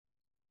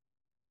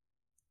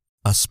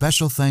A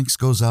special thanks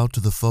goes out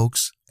to the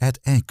folks at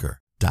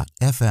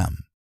Anchor.fm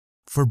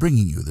for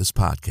bringing you this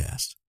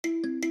podcast.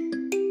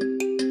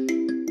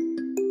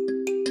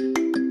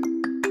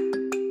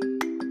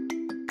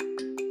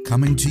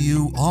 Coming to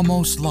you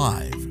almost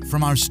live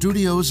from our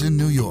studios in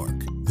New York,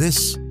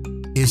 this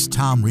is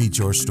Tom Reads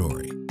Your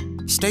Story.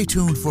 Stay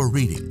tuned for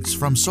readings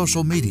from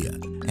social media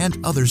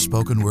and other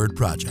spoken word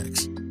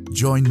projects.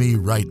 Join me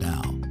right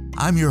now.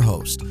 I'm your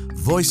host,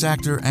 voice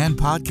actor and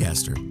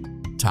podcaster,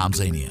 Tom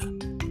Zania.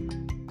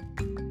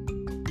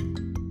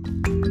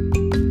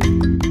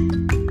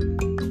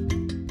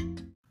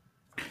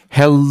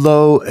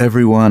 Hello,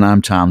 everyone.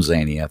 I'm Tom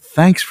Zania.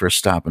 Thanks for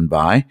stopping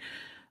by.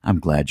 I'm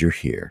glad you're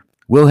here.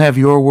 We'll have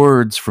your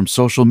words from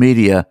social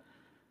media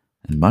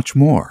and much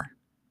more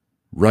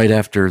right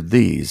after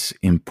these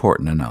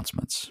important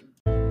announcements.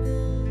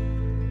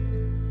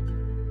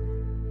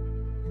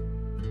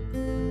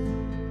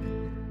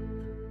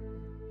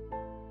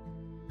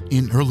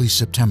 In early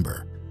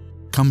September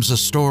comes a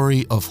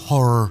story of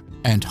horror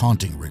and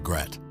haunting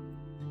regret.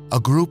 A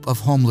group of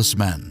homeless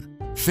men,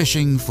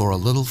 fishing for a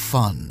little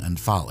fun and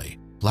folly,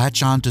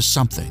 latch on to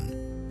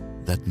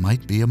something that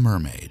might be a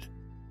mermaid.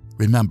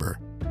 Remember,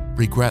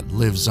 regret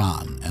lives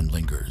on and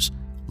lingers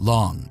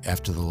long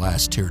after the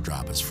last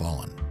teardrop has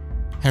fallen.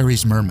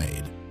 Harry's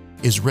Mermaid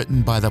is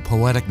written by the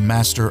poetic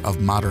master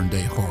of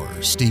modern-day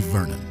horror, Steve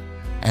Vernon,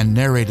 and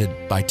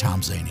narrated by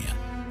Tom Zania.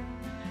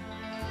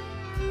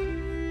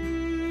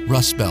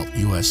 Rust Belt,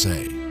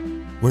 USA,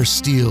 where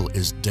steel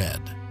is dead,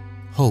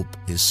 hope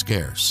is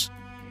scarce,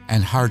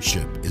 and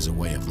hardship is a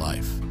way of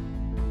life.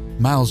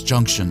 Miles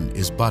Junction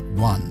is but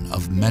one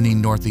of many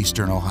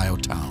northeastern Ohio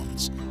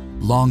towns,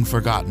 long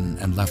forgotten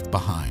and left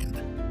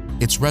behind,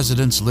 its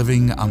residents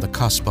living on the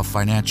cusp of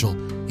financial,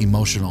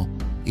 emotional,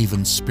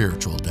 even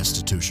spiritual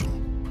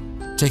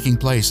destitution. Taking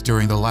place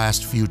during the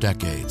last few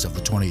decades of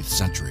the 20th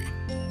century,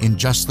 In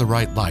Just the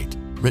Right Light,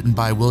 written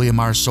by William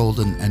R.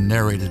 Solden and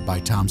narrated by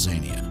Tom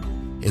Zania,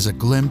 is a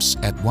glimpse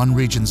at one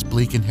region's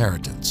bleak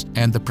inheritance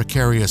and the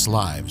precarious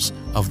lives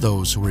of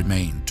those who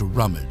remain to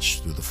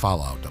rummage through the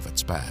fallout of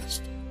its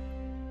past.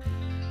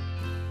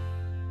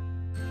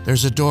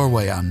 There's a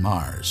doorway on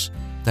Mars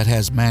that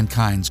has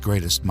mankind's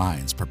greatest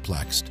minds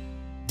perplexed.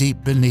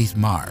 Deep beneath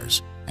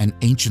Mars, an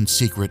ancient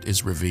secret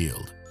is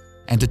revealed,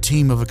 and a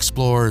team of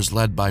explorers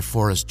led by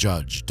Forrest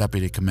Judge,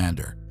 deputy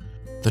commander.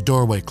 The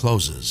doorway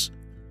closes,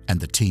 and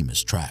the team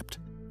is trapped.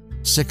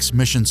 6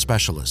 mission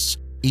specialists,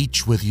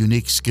 each with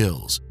unique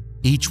skills,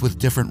 each with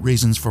different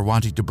reasons for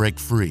wanting to break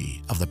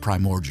free of the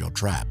primordial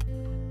trap.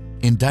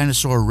 In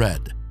Dinosaur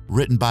Red,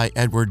 written by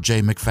Edward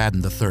J.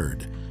 McFadden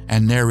III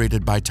and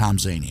narrated by Tom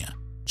Zania,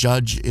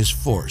 Judge is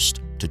forced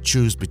to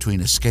choose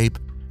between escape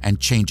and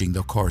changing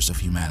the course of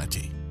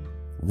humanity.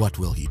 What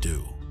will he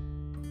do?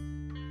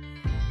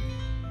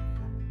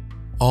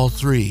 All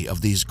 3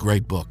 of these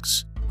great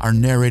books are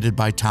narrated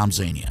by Tom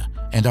Zania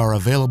and are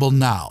available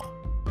now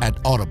at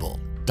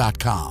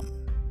audible.com.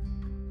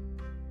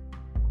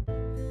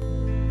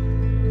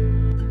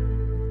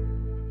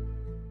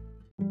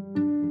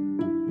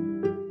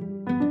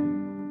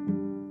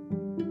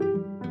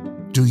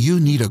 Do you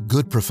need a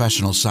good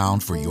professional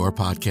sound for your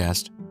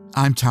podcast?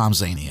 I'm Tom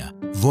Zania,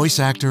 voice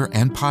actor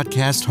and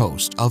podcast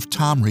host of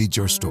Tom Reads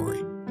Your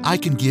Story. I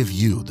can give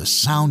you the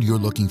sound you're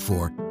looking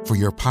for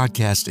your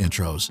podcast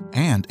intros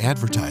and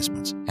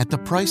advertisements at the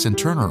price and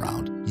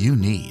turnaround you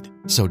need.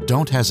 So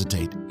don't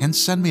hesitate and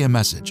send me a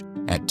message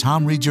at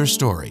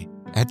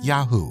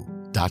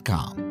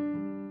tomreadsyourstory@yahoo.com.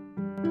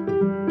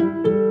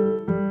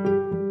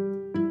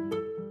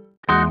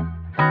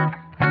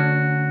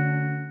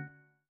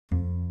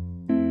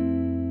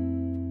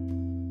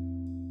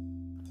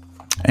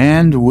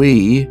 And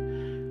we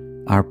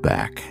are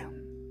back.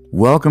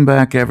 Welcome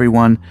back,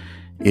 everyone.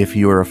 If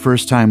you are a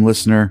first-time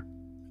listener,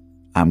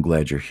 I'm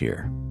glad you're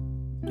here.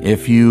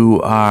 If you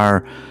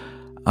are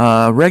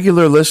a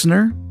regular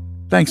listener,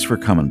 thanks for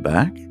coming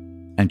back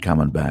and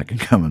coming back and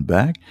coming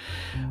back.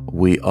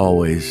 We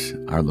always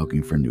are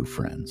looking for new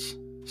friends.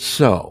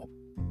 So,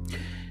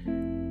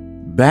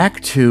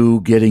 back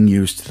to getting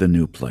used to the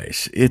new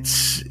place.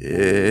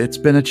 It's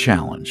been a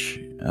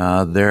challenge.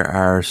 There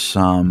are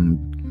some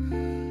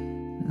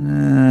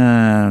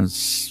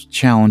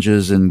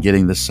challenges in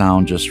getting the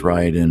sound just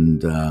right,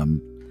 and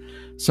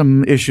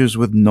some issues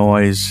with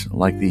noise,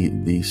 like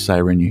the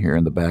siren you hear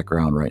in the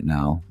background right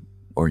now,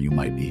 or you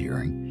might be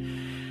hearing.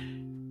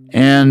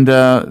 And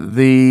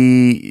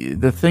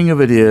the thing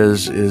of it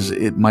is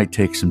it might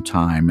take some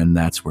time, and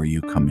that's where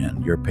you come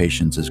in. Your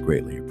patience is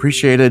greatly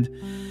appreciated,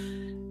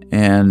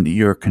 and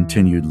your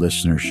continued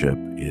listenership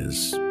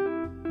is,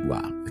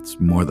 wow, it's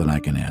more than I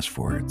can ask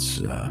for.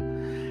 It's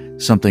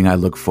something I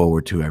look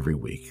forward to every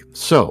week.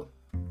 So,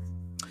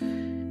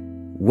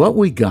 what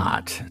we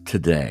got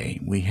today,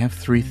 we have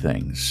 3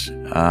 things.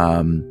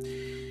 And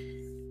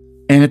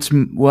it's,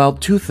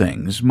 2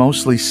 things,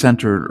 mostly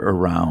centered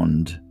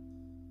around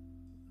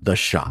the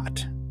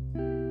shot,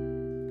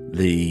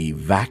 the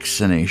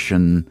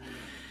vaccination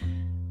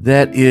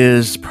that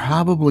is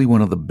probably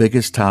one of the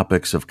biggest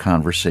topics of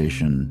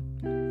conversation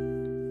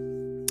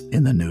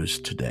in the news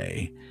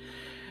today,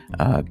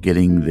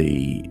 getting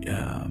the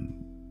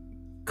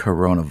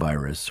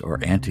coronavirus or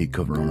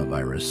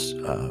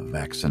anti-coronavirus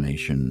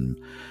vaccination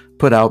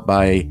put out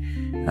by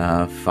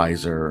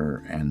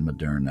Pfizer and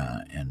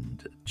Moderna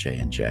and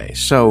J&J.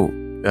 So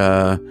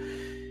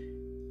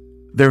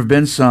there have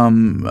been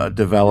some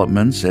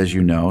developments. As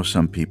you know,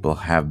 some people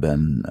have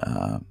been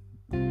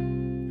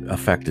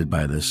affected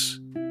by this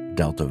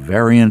Delta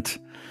variant.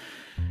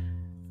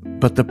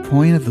 But the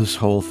point of this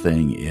whole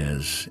thing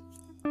is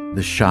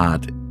the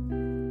shot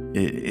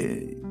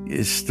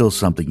is still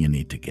something you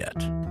need to get.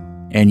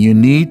 And you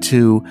need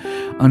to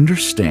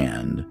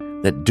understand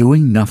that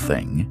doing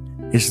nothing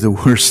is the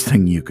worst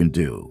thing you can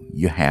do.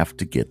 You have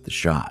to get the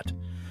shot.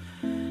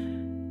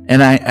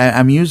 And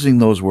I'm using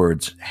those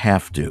words,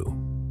 have to,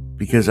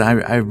 because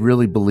I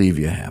really believe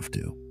you have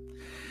to.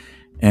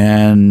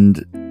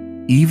 And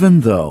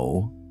even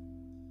though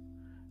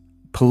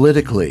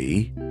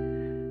politically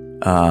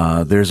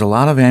there's a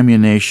lot of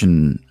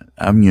ammunition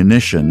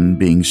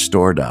being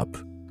stored up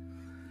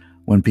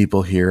when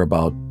people hear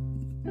about,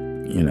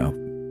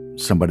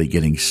 somebody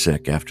getting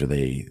sick after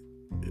they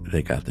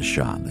got the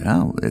shot.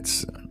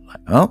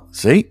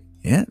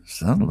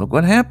 So look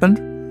what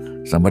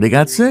happened. Somebody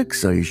got sick,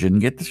 so you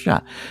shouldn't get the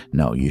shot.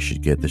 No, you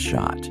should get the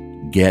shot.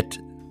 Get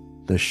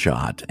the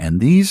shot.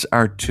 And these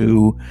are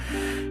two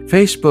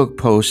Facebook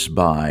posts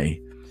by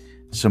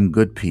some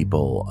good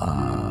people.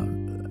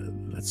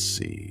 Let's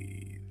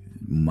see.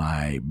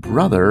 My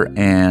brother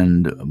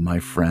and my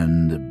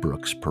friend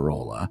Brooks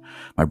Parola,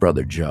 my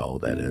brother Joe,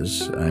 that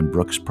is, and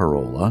Brooks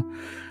Parola.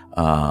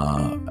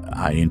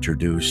 I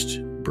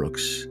introduced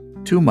Brooks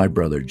to my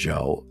brother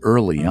Joe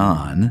early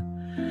on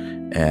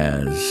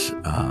as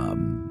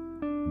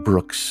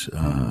Brooks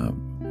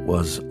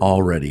was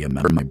already a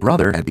member. My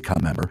brother had become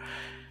a member,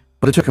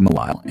 but it took him a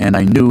while, and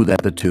I knew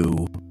that the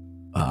two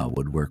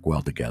would work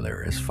well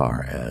together as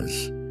far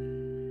as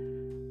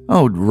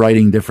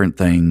writing different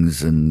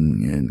things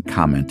and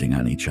commenting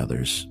on each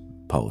other's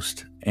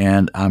post.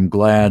 And I'm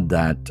glad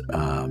that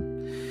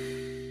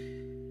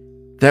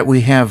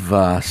we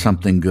have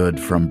something good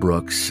from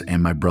Brooks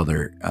and my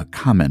brother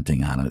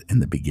commenting on it in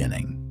the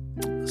beginning.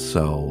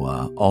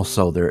 So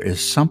also there is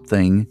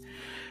something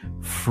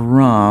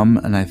from,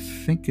 and I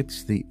think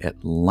it's the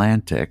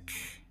Atlantic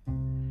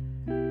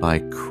by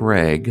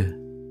Craig.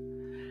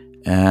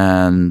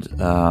 And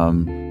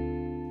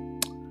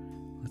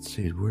let's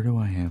see, where do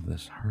I have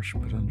this? Harsh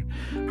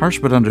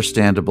but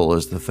Understandable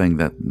is the thing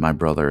that my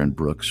brother and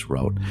Brooks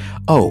wrote.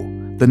 Oh,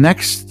 the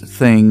next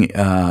thing,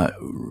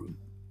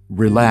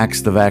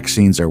 Relax, the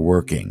vaccines are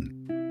working.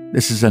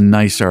 This is a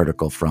nice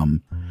article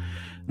from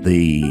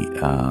the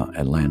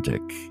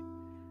Atlantic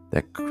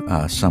that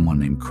someone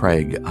named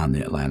Craig on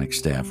the Atlantic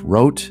staff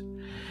wrote,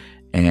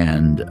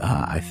 and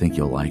I think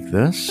you'll like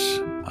this.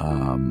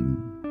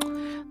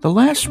 The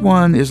last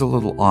one is a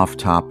little off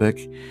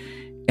topic.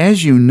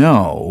 As you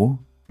know,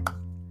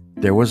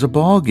 there was a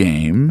ball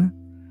game,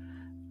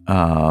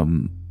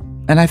 and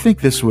I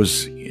think this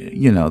was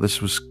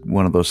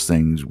one of those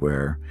things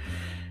where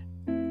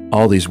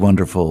all these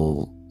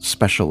wonderful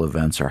special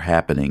events are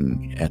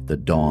happening at the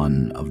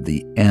dawn of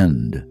the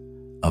end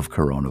of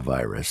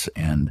coronavirus.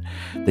 And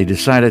they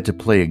decided to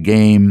play a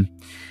game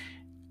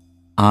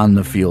on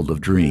the Field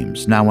of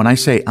Dreams. Now, when I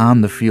say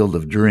on the Field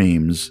of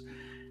Dreams,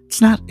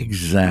 it's not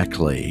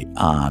exactly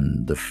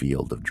on the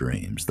Field of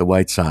Dreams. The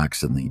White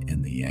Sox and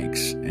the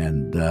Yanks.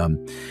 And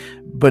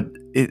but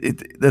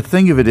the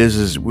thing of it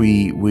is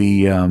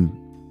we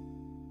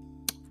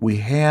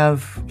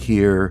have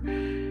here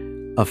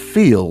a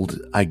field,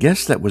 I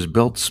guess, that was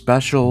built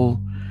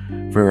special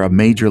for a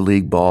Major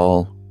League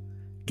Ball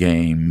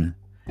game,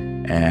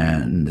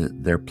 and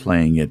they're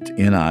playing it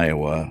in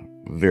Iowa,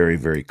 very,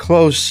 very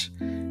close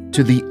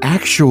to the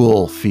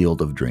actual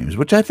Field of Dreams,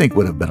 which I think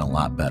would have been a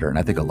lot better, and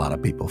I think a lot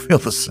of people feel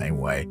the same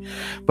way.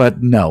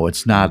 But no,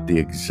 it's not the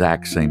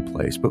exact same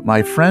place. But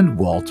my friend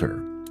Walter,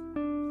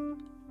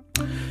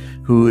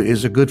 who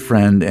is a good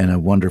friend and a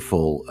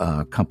wonderful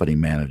company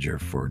manager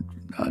for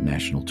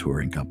national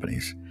touring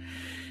companies,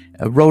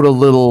 wrote a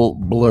little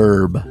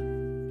blurb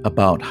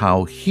about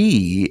how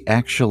he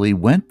actually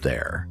went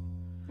there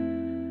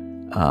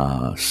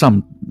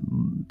some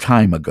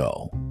time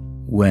ago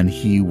when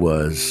he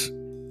was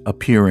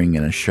appearing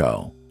in a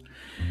show.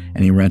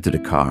 And he rented a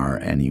car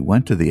and he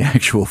went to the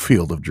actual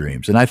Field of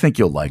Dreams. And I think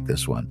you'll like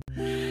this one.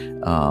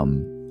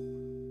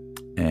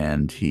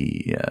 And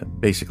he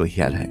basically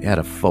had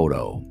a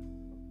photo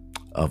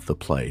of the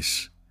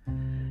place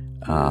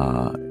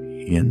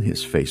in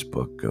his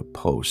Facebook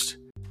post.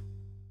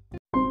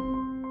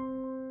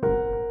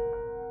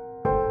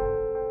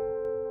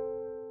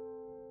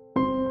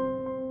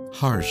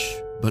 Harsh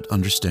but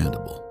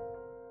Understandable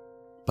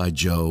by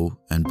Joe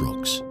and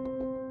Brooks.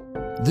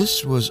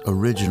 This was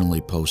originally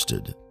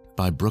posted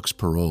by Brooks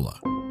Parola,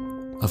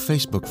 a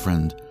Facebook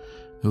friend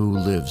who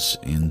lives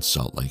in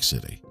Salt Lake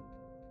City.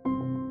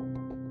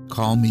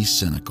 Call me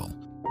cynical,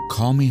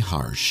 call me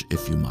harsh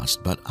if you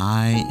must, but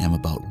I am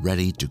about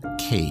ready to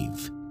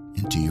cave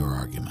into your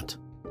argument.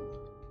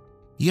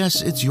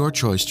 Yes, it's your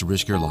choice to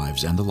risk your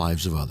lives and the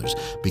lives of others,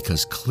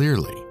 because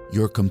clearly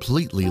you're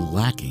completely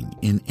lacking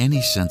in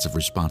any sense of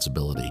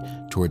responsibility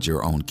towards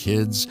your own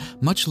kids,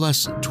 much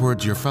less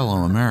towards your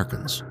fellow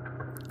Americans.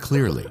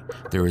 Clearly,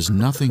 there is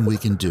nothing we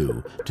can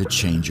do to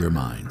change your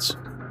minds.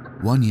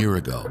 1 year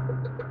ago,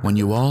 when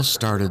you all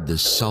started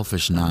this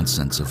selfish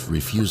nonsense of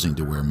refusing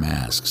to wear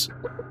masks,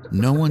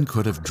 no one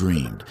could have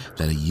dreamed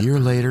that a year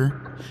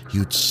later,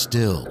 you'd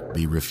still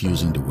be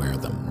refusing to wear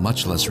them,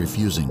 much less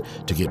refusing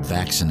to get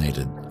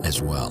vaccinated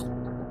as well.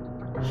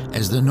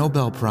 As the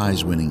Nobel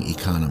Prize-winning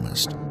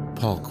economist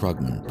Paul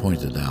Krugman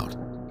pointed out,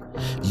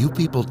 you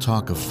people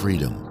talk of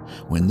freedom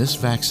when this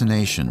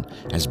vaccination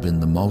has been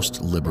the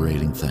most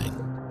liberating thing.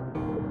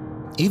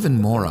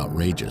 Even more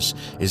outrageous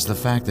is the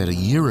fact that a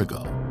year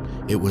ago,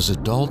 it was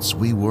adults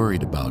we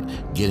worried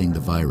about getting the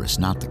virus,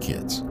 not the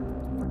kids.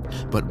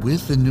 But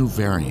with the new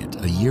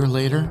variant a year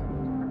later,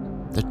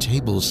 the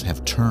tables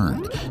have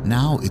turned.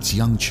 Now it's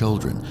young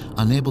children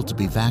unable to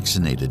be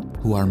vaccinated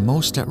who are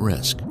most at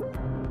risk.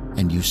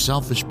 And you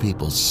selfish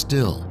people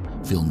still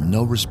feel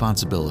no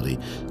responsibility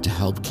to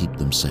help keep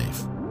them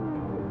safe.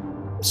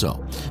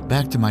 So,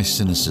 back to my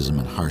cynicism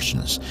and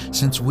harshness.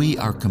 Since we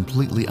are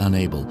completely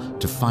unable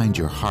to find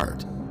your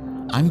heart,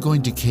 I'm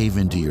going to cave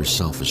into your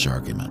selfish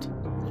argument.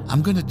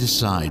 I'm going to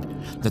decide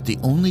that the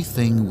only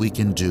thing we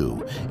can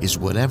do is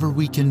whatever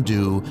we can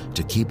do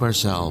to keep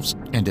ourselves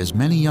and as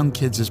many young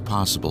kids as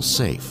possible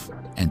safe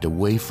and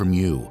away from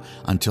you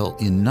until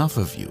enough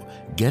of you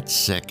get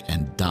sick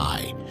and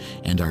die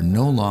and are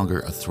no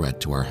longer a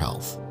threat to our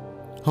health.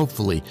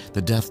 Hopefully,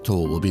 the death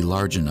toll will be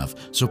large enough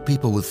so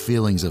people with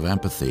feelings of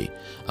empathy,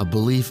 a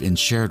belief in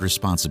shared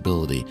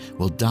responsibility,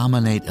 will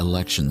dominate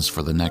elections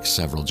for the next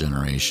several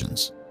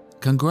generations.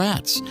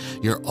 Congrats!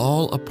 You're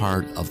all a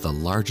part of the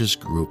largest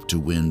group to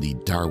win the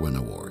Darwin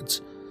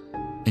Awards.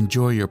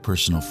 Enjoy your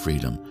personal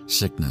freedom,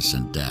 sickness,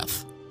 and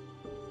death.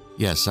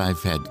 Yes,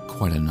 I've had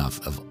quite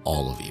enough of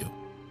all of you.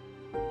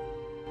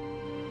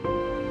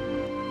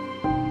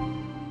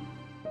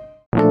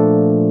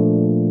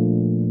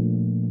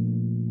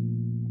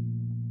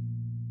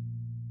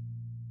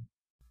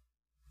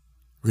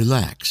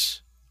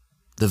 Relax.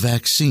 The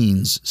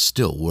vaccines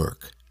still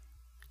work.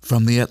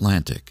 From The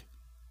Atlantic.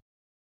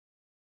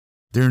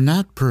 They're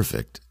not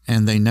perfect,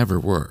 and they never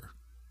were,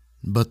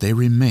 but they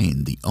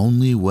remain the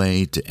only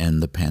way to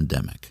end the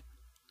pandemic,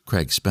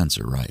 Craig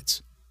Spencer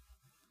writes.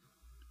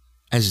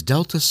 As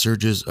Delta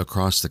surges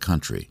across the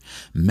country,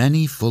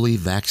 many fully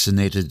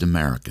vaccinated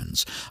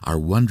Americans are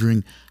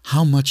wondering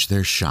how much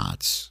their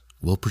shots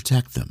will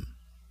protect them.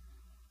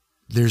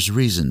 There's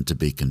reason to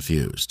be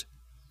confused.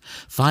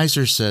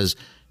 Pfizer says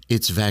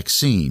its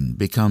vaccine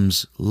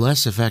becomes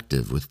less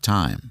effective with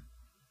time.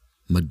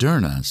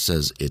 Moderna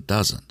says it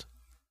doesn't.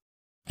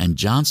 And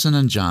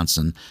Johnson &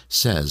 Johnson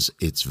says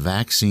its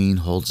vaccine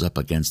holds up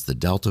against the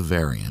Delta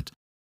variant,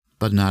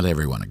 but not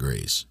everyone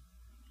agrees.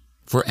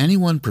 For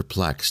anyone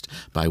perplexed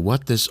by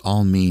what this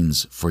all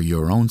means for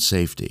your own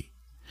safety,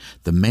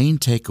 the main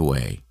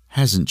takeaway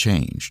hasn't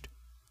changed.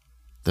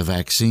 The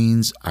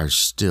vaccines are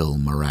still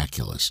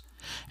miraculous,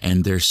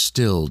 and they're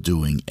still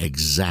doing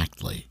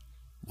exactly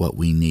what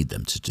we need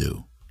them to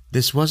do.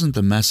 This wasn't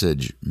the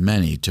message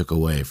many took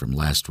away from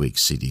last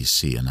week's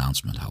CDC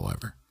announcement,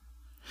 however.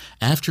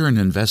 After an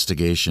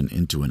investigation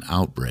into an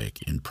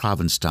outbreak in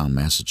Provincetown,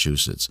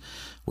 Massachusetts,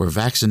 where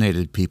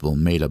vaccinated people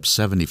made up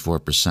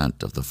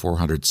 74% of the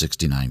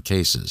 469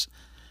 cases,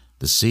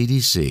 the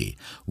CDC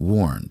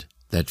warned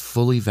that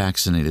fully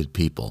vaccinated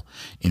people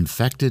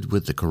infected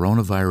with the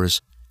coronavirus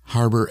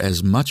harbor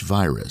as much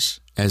virus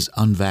as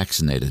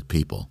unvaccinated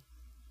people.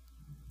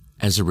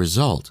 As a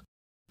result,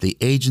 the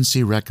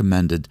agency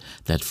recommended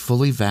that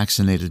fully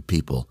vaccinated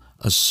people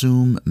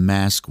assume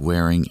mask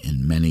wearing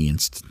in many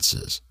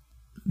instances.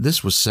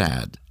 This was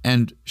sad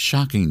and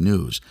shocking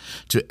news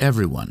to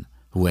everyone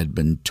who had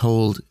been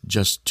told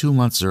just 2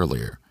 months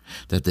earlier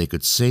that they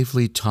could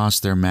safely toss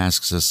their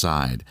masks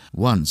aside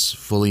once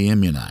fully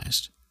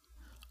immunized.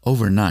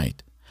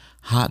 Overnight,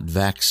 hot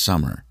vax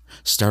summer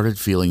started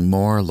feeling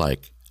more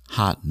like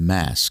hot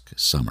mask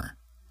summer.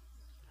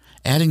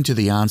 Adding to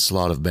the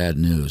onslaught of bad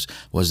news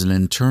was an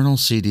internal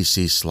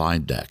CDC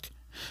slide deck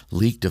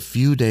leaked a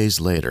few days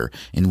later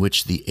in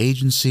which the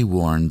agency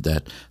warned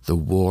that the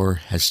war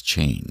has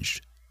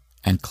changed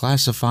and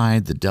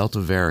classified the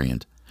Delta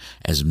variant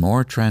as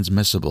more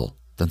transmissible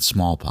than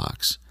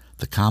smallpox,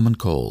 the common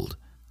cold,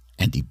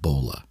 and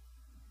Ebola.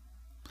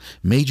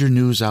 Major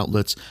news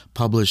outlets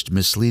published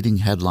misleading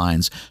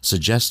headlines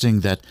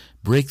suggesting that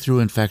breakthrough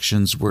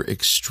infections were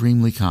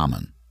extremely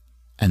common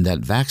and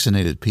that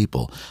vaccinated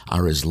people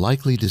are as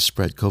likely to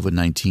spread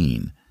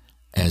COVID-19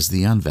 as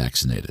the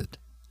unvaccinated.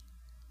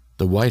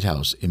 The White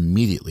House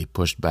immediately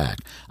pushed back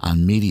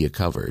on media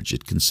coverage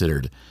it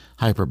considered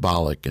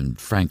hyperbolic and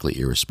frankly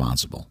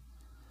irresponsible.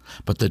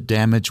 But the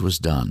damage was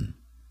done.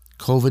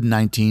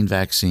 COVID-19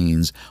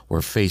 vaccines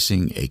were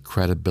facing a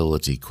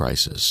credibility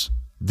crisis.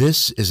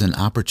 This is an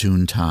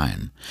opportune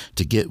time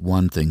to get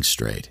one thing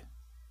straight.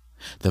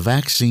 The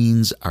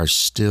vaccines are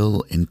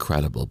still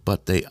incredible,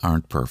 but they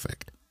aren't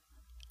perfect.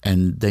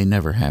 and they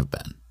never have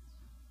been.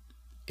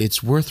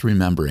 It's worth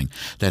remembering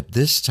that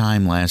this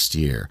time last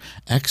year,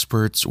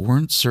 experts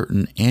weren't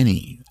certain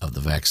any of the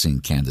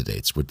vaccine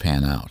candidates would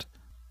pan out.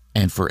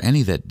 And for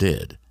any that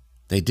did,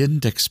 they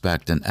didn't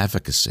expect an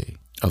efficacy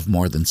of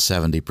more than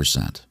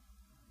 70%.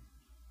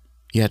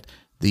 Yet,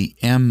 the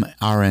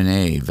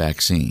mRNA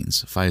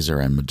vaccines,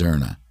 Pfizer and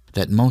Moderna,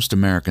 that most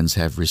Americans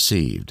have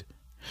received,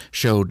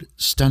 showed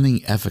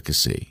stunning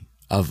efficacy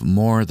of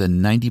more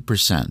than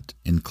 90%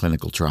 in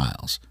clinical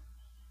trials.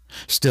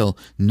 Still,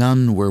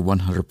 none were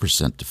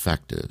 100%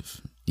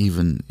 effective,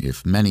 even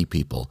if many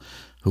people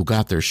who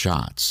got their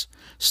shots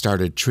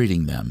started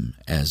treating them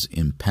as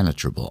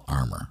impenetrable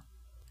armor.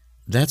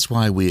 That's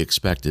why we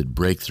expected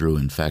breakthrough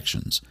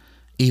infections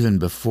even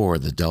before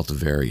the Delta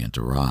variant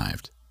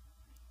arrived.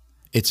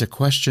 It's a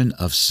question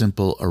of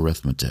simple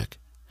arithmetic.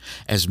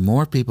 As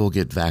more people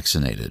get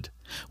vaccinated,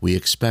 we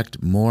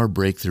expect more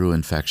breakthrough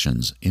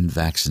infections in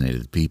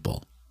vaccinated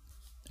people.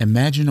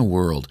 Imagine a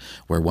world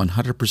where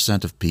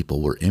 100% of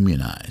people were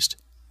immunized.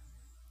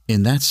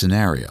 In that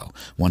scenario,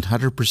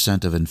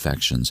 100% of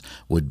infections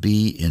would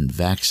be in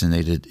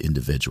vaccinated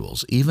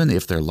individuals, even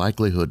if their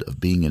likelihood of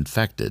being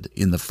infected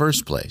in the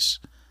first place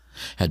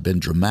had been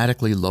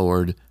dramatically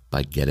lowered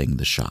by getting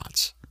the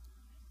shots.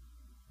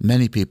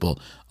 Many people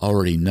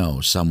already know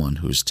someone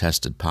who's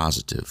tested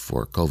positive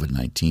for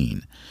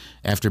COVID-19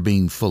 after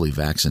being fully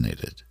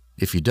vaccinated.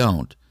 If you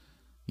don't,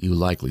 you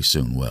likely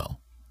soon will.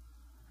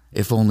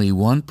 If only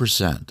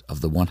 1%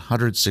 of the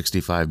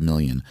 165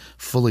 million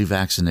fully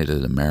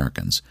vaccinated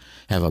Americans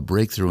have a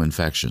breakthrough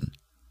infection,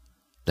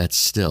 that's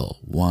still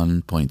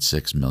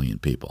 1.6 million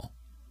people.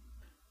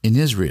 In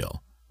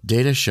Israel,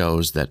 data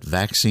shows that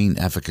vaccine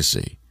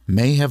efficacy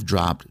may have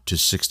dropped to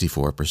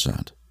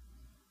 64%,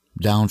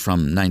 down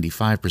from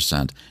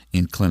 95%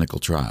 in clinical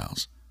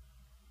trials.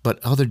 But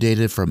other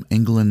data from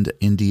England,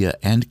 India,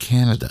 and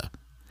Canada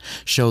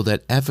show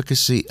that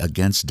efficacy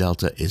against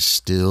Delta is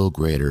still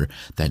greater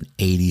than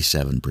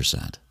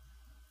 87%.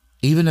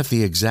 Even if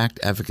the exact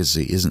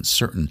efficacy isn't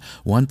certain,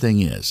 one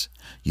thing is,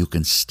 you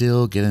can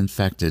still get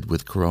infected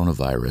with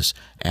coronavirus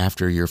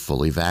after you're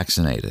fully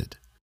vaccinated.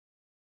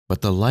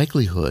 But the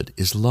likelihood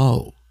is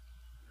low.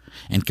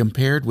 And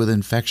compared with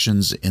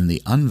infections in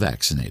the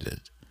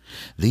unvaccinated,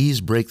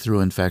 these breakthrough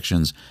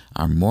infections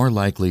are more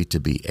likely to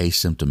be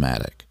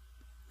asymptomatic.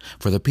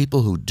 For the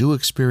people who do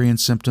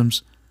experience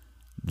symptoms,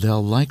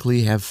 they'll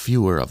likely have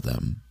fewer of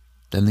them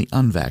than the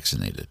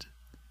unvaccinated.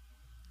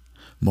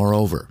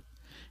 Moreover,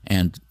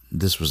 and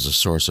this was a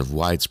source of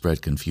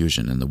widespread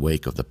confusion in the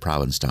wake of the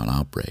Provincetown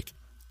outbreak,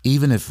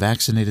 even if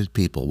vaccinated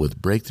people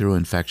with breakthrough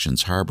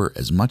infections harbor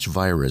as much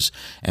virus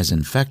as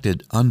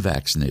infected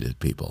unvaccinated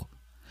people,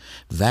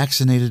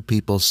 vaccinated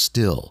people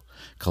still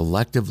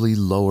collectively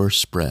lower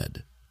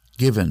spread,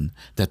 given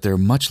that they're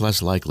much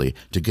less likely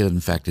to get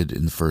infected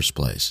in the first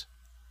place.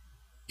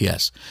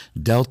 Yes,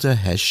 Delta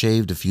has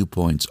shaved a few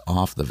points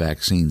off the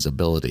vaccine's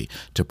ability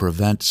to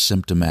prevent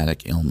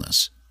symptomatic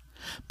illness,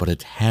 but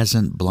it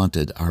hasn't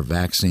blunted our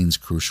vaccine's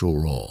crucial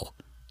role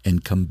in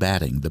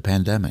combating the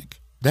pandemic.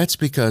 That's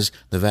because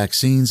the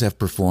vaccines have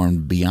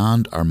performed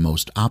beyond our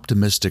most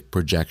optimistic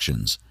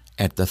projections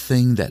at the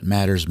thing that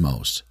matters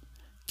most,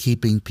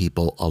 keeping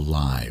people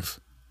alive.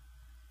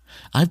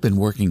 I've been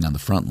working on the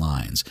front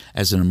lines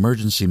as an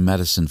emergency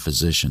medicine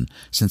physician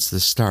since the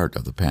start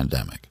of the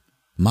pandemic.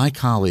 My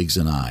colleagues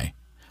and I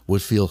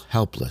would feel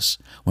helpless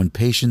when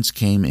patients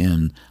came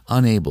in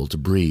unable to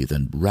breathe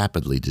and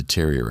rapidly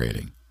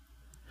deteriorating.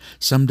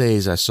 Some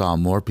days I saw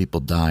more people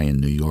die in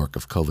New York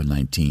of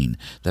COVID-19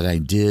 than I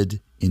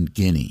did in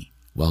Guinea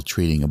while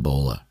treating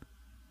Ebola.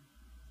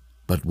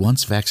 But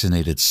once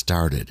vaccinated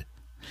started,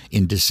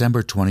 in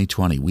December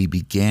 2020, we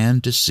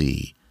began to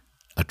see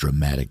a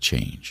dramatic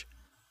change.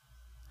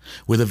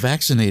 With a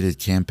vaccinated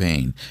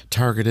campaign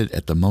targeted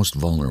at the most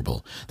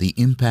vulnerable, the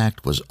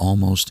impact was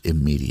almost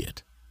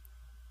immediate.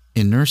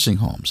 In nursing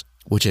homes,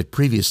 which had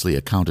previously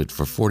accounted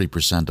for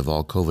 40% of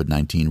all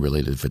COVID-19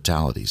 related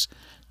fatalities,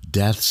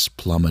 deaths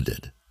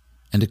plummeted.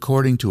 And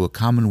according to a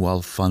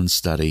Commonwealth Fund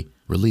study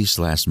released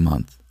last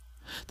month,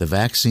 the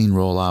vaccine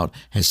rollout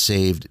has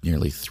saved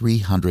nearly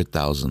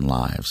 300,000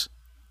 lives.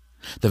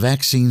 The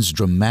vaccines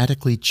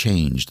dramatically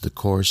changed the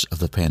course of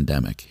the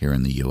pandemic here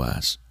in the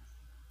U.S.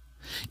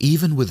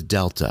 Even with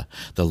Delta,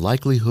 the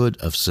likelihood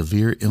of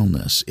severe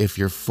illness, if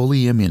you're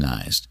fully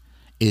immunized,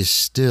 is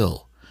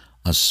still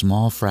a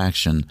small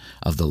fraction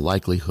of the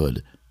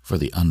likelihood for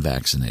the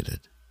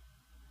unvaccinated.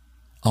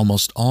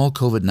 Almost all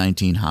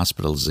COVID-19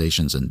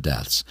 hospitalizations and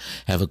deaths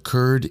have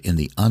occurred in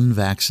the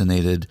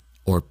unvaccinated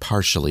or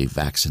partially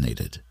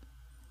vaccinated.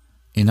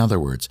 In other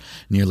words,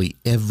 nearly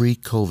every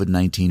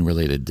COVID-19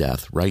 related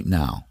death right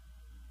now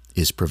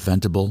is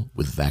preventable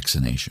with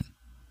vaccination.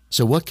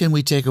 So what can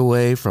we take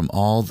away from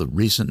all the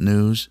recent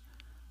news,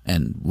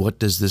 and what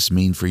does this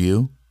mean for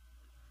you?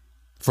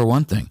 For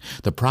one thing,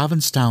 the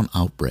Provincetown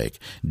outbreak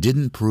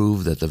didn't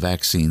prove that the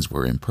vaccines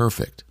were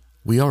imperfect.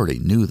 We already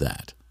knew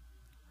that.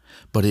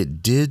 But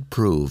it did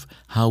prove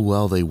how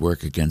well they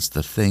work against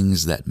the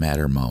things that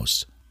matter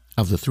most.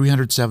 Of the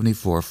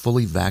 374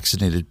 fully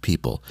vaccinated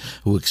people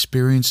who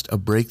experienced a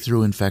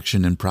breakthrough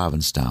infection in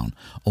Provincetown,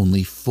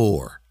 only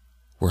 4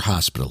 were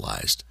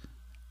hospitalized.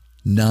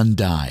 None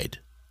died.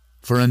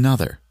 For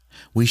another,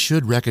 we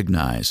should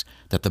recognize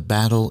that the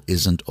battle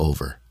isn't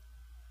over.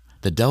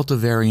 The Delta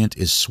variant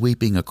is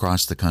sweeping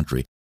across the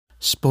country,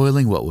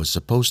 spoiling what was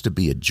supposed to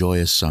be a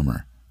joyous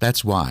summer.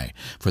 That's why,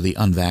 for the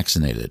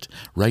unvaccinated,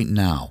 right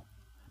now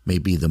may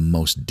be the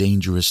most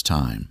dangerous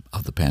time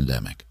of the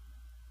pandemic.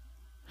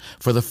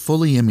 For the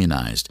fully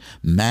immunized,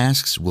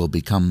 masks will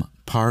become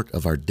part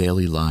of our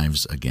daily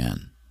lives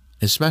again,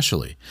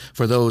 especially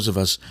for those of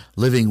us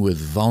living with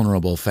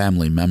vulnerable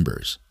family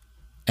members.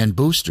 And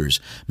boosters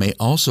may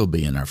also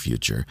be in our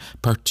future,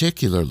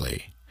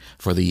 particularly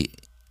for the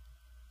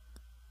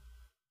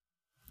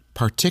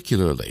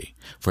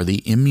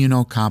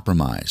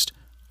immunocompromised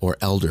or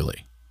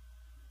elderly.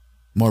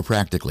 More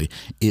practically,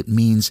 it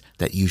means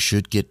that you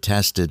should get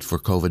tested for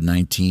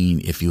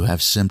COVID-19 if you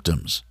have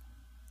symptoms.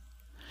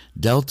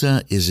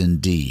 Delta is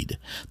indeed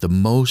the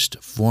most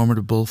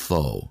formidable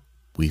foe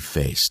we've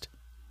faced.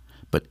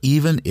 But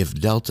even if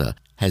Delta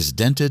has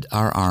dented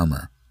our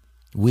armor,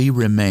 we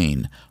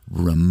remain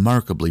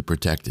remarkably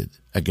protected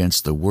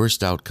against the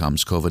worst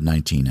outcomes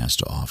COVID-19 has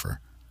to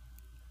offer.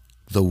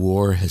 The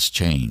war has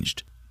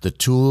changed. The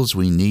tools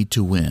we need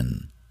to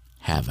win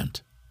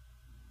haven't.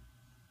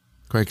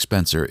 Craig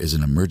Spencer is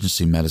an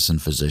emergency medicine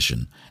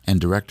physician and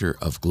director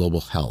of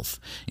global health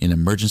in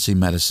emergency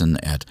medicine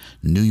at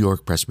New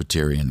York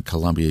Presbyterian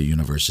Columbia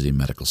University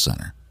Medical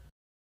Center.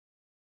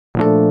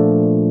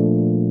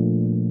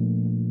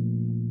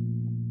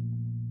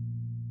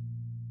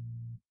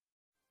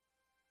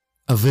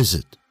 A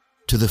Visit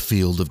to the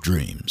Field of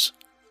Dreams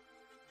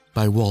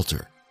by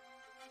Walter.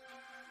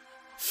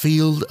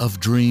 Field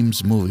of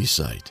Dreams movie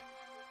site.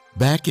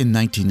 Back in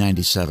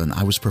 1997,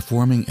 I was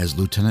performing as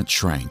Lieutenant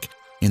Schrank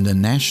in the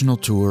national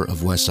tour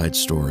of West Side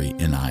Story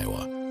in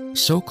Iowa,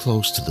 so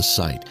close to the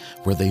site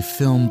where they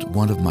filmed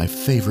one of my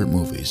favorite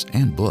movies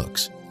and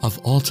books of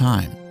all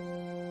time.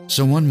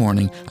 So one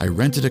morning, I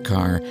rented a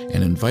car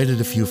and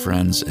invited a few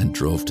friends and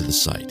drove to the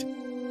site.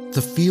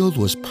 The field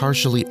was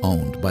partially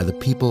owned by the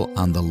people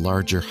on the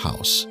larger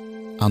house,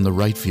 on the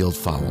right field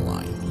foul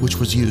line, which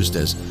was used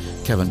as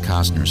Kevin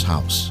Costner's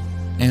house,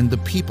 and the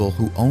people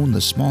who owned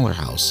the smaller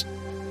house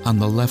on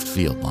the left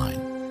field line.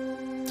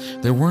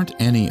 There weren't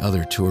any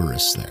other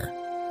tourists there,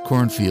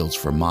 cornfields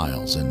for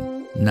miles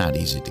and not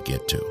easy to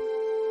get to.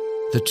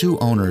 The two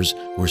owners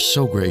were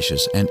so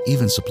gracious and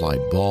even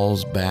supplied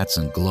balls, bats,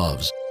 and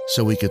gloves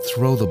so we could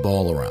throw the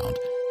ball around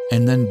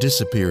and then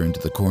disappear into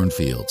the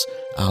cornfields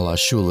a la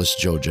Shoeless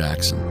Joe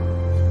Jackson.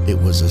 It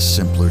was a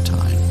simpler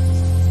time.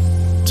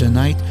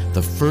 Tonight,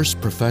 the first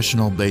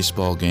professional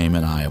baseball game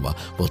in Iowa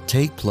will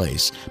take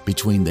place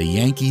between the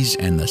Yankees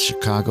and the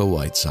Chicago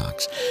White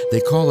Sox.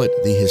 They call it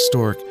the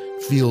historic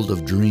Field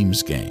of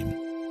Dreams game,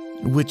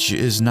 which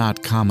is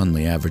not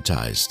commonly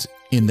advertised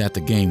in that the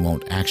game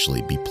won't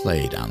actually be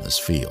played on this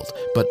field,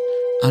 but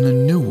on a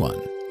new one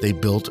they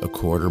built a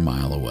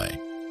quarter-mile away.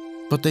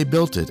 But they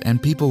built it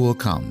and people will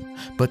come,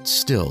 but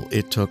still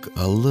it took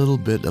a little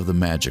bit of the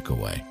magic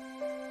away.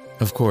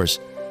 Of course,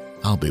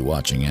 I'll be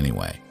watching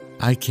anyway.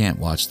 I can't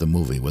watch the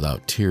movie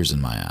without tears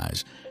in my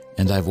eyes,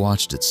 and I've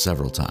watched it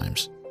several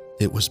times.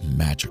 It was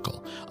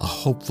magical, a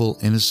hopeful,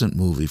 innocent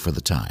movie for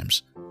the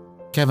times.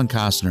 Kevin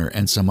Costner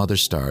and some other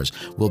stars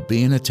will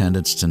be in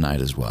attendance tonight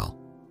as well.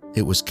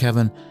 It was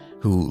Kevin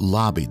who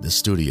lobbied the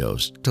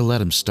studios to let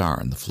him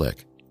star in the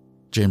flick.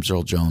 James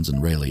Earl Jones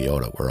and Ray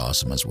Liotta were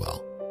awesome as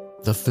well.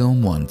 The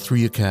film won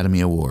 3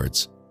 Academy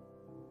Awards.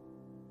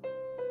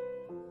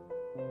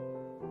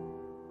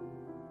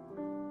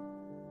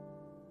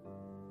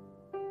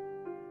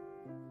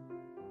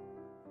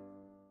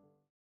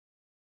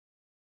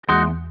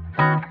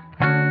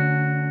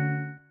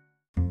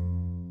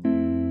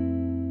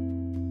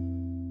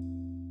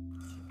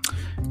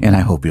 And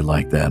I hope you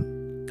like that.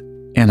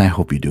 And I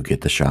hope you do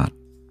get the shot.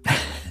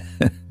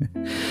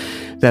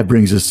 That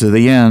brings us to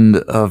the end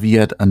of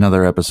yet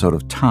another episode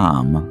of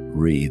Tom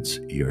Reads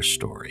Your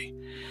Story.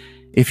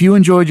 If you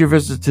enjoyed your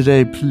visit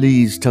today,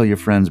 please tell your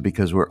friends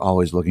because we're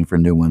always looking for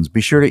new ones. Be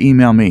sure to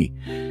email me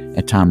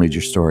at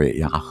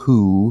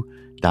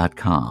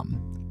tomreadsyourstory@yahoo.com.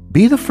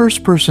 Be the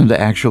first person to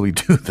actually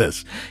do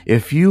this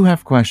if you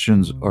have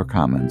questions or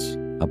comments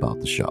about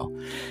the show.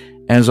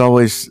 As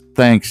always,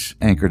 thanks,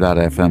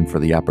 Anchor.fm, for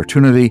the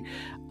opportunity.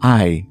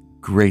 I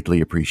greatly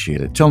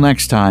appreciate it. Till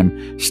next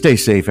time, stay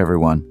safe,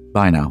 everyone.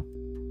 Bye now.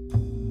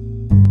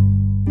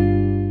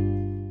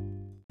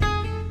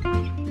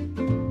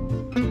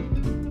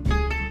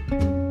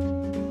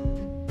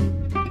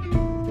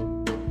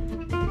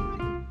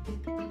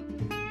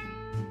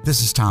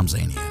 This is Tom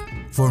Zania.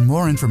 For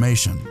more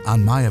information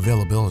on my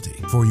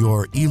availability for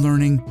your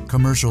e-learning,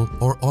 commercial,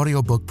 or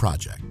audiobook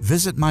project,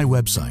 visit my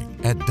website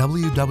at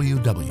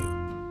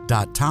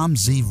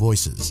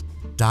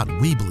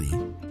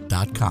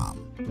www.tomzvoices.weebly.com.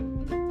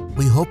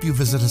 We hope you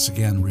visit us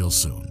again real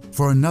soon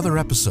for another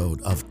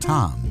episode of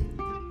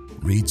Tom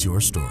Reads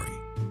Your Story.